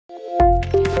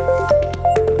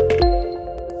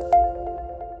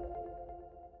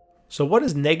So what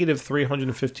is negative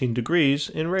 315 degrees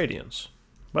in radians?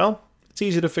 Well, it's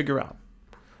easy to figure out.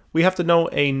 We have to know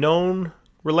a known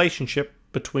relationship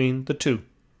between the two,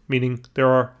 meaning there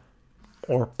are,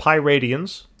 or pi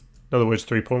radians, in other words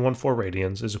 3.14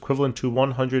 radians, is equivalent to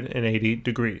 180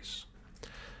 degrees.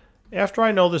 After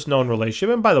I know this known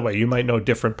relationship, and by the way, you might know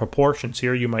different proportions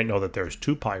here. You might know that there's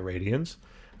 2 pi radians,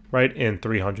 right, in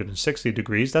 360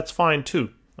 degrees. That's fine too,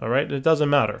 all right? It doesn't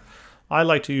matter. I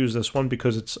like to use this one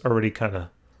because it's already kind of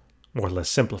more or less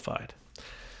simplified.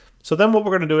 So then what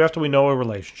we're going to do after we know a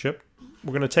relationship,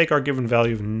 we're going to take our given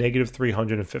value of negative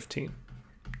 315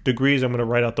 degrees. I'm going to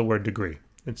write out the word degree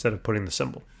instead of putting the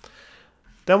symbol.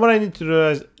 Then what I need to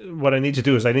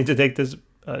do is I need to take this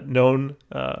known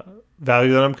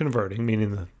value that I'm converting,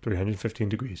 meaning the 315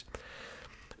 degrees,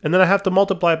 and then I have to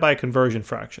multiply it by a conversion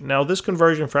fraction. Now this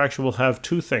conversion fraction will have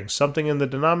two things, something in the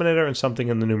denominator and something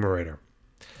in the numerator.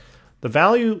 The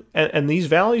value, and these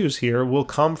values here will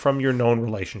come from your known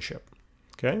relationship.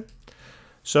 Okay,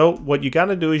 so what you got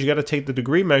to do is you got to take the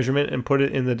degree measurement and put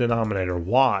it in the denominator.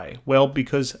 Why? Well,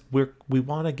 because we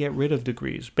want to get rid of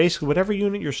degrees. Basically, whatever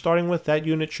unit you're starting with, that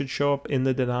unit should show up in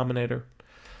the denominator,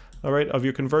 all right, of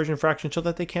your conversion fraction so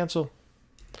that they cancel.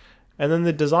 And then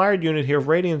the desired unit here of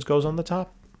radians goes on the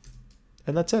top.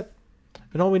 And that's it.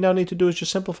 And all we now need to do is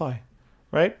just simplify,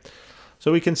 right?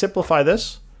 So we can simplify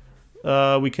this.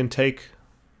 We can take,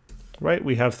 right,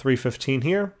 we have 315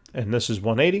 here, and this is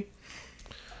 180.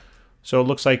 So it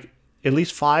looks like at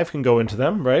least 5 can go into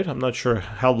them, right? I'm not sure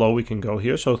how low we can go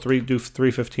here. So do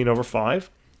 315 over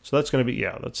 5. So that's going to be,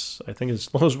 yeah, that's, I think,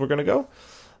 as low as we're going to go.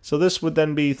 So this would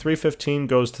then be 315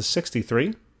 goes to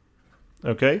 63,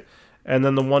 okay? And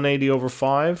then the 180 over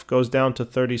 5 goes down to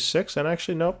 36. And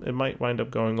actually, nope, it might wind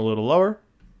up going a little lower.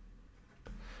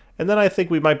 And then I think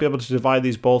we might be able to divide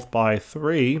these both by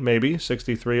 3, maybe,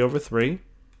 63 over 3.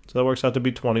 So that works out to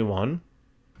be 21.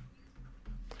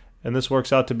 And this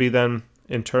works out to be then,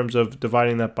 in terms of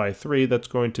dividing that by 3, that's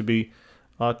going to be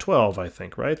 12, I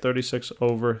think, right? 36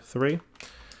 over 3.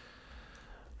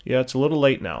 Yeah, it's a little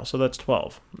late now, so that's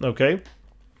 12. Okay,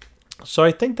 so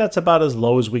I think that's about as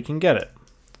low as we can get it.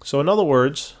 So in other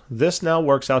words, this now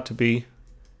works out to be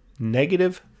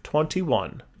negative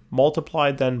 21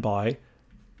 multiplied then by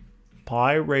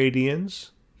pi radians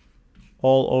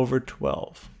all over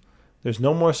 12. There's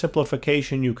no more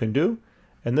simplification you can do,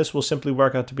 and this will simply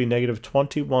work out to be negative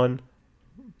 21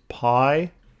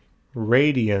 pi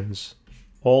radians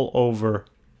all over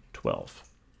 12.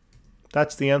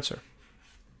 That's the answer.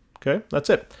 Okay, that's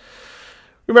it.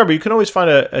 Remember, you can always find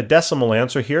a decimal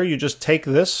answer here. You just take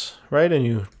this, right, and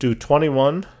you do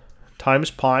 21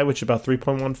 times pi, which is about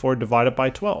 3.14, divided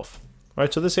by 12. All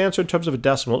right, so this answer in terms of a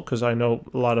decimal, because I know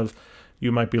a lot of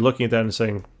you might be looking at that and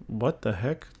saying, what the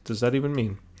heck does that even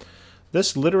mean?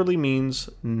 This literally means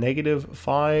negative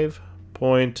 5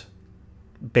 point,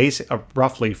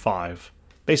 roughly 5.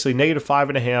 Basically, negative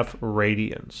 5.5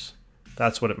 radians.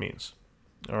 That's what it means.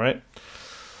 All right.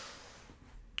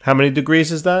 How many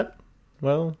degrees is that?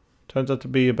 Well, turns out to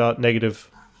be about negative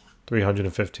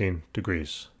 315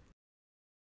 degrees.